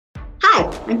Hi,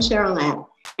 I'm Cheryl Ladd,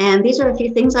 and these are a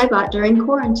few things I bought during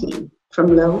quarantine,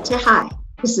 from low to high.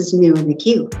 This is new in the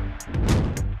queue.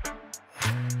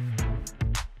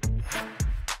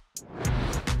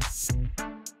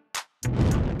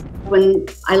 When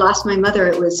I lost my mother,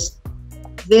 it was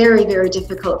very, very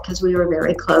difficult because we were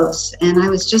very close, and I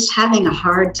was just having a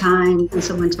hard time. And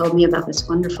someone told me about this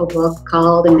wonderful book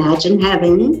called Imagine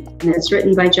Heaven, and it's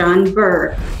written by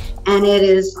Burke. And it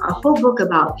is a whole book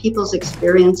about people's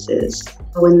experiences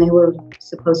when they were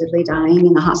supposedly dying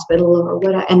in the hospital or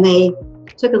whatever. And they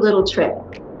took a little trip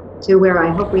to where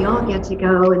I hope we all get to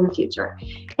go in the future.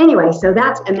 Anyway, so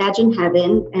that's Imagine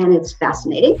Heaven, and it's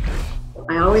fascinating.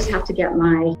 I always have to get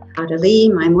my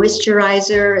Caudalie, my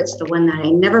moisturizer. It's the one that I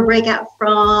never break out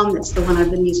from. It's the one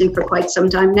I've been using for quite some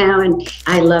time now, and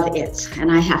I love it,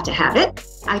 and I have to have it.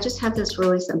 I just have this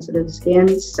really sensitive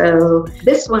skin, so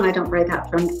this one I don't break out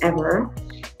from ever,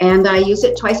 and I use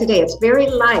it twice a day. It's very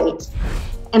light.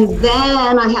 And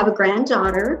then I have a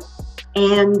granddaughter,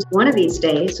 and one of these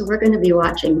days we're going to be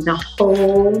watching the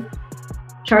whole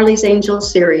Charlie's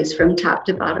Angels series from top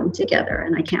to bottom together,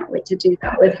 and I can't wait to do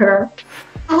that with her.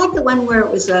 I like the one where it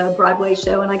was a Broadway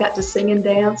show and I got to sing and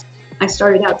dance. I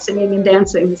started out singing and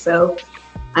dancing, so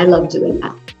I love doing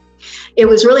that. It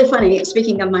was really funny,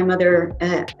 speaking of my mother,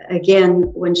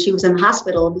 again, when she was in the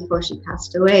hospital before she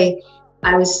passed away,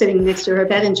 I was sitting next to her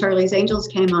bed and Charlie's Angels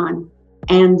came on,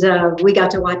 and we got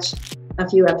to watch a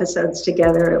few episodes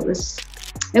together. It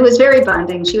was very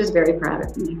bonding. She was very proud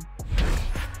of me.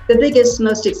 The biggest,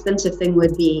 most expensive thing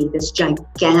would be this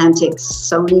gigantic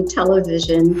Sony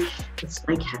television. It's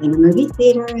like having a movie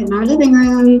theater in our living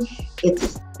room.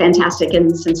 It's fantastic,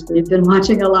 and since we've been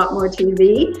watching a lot more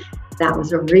TV, that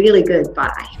was a really good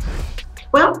buy.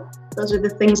 Well, those are the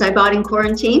things I bought in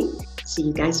quarantine. See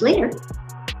you guys later.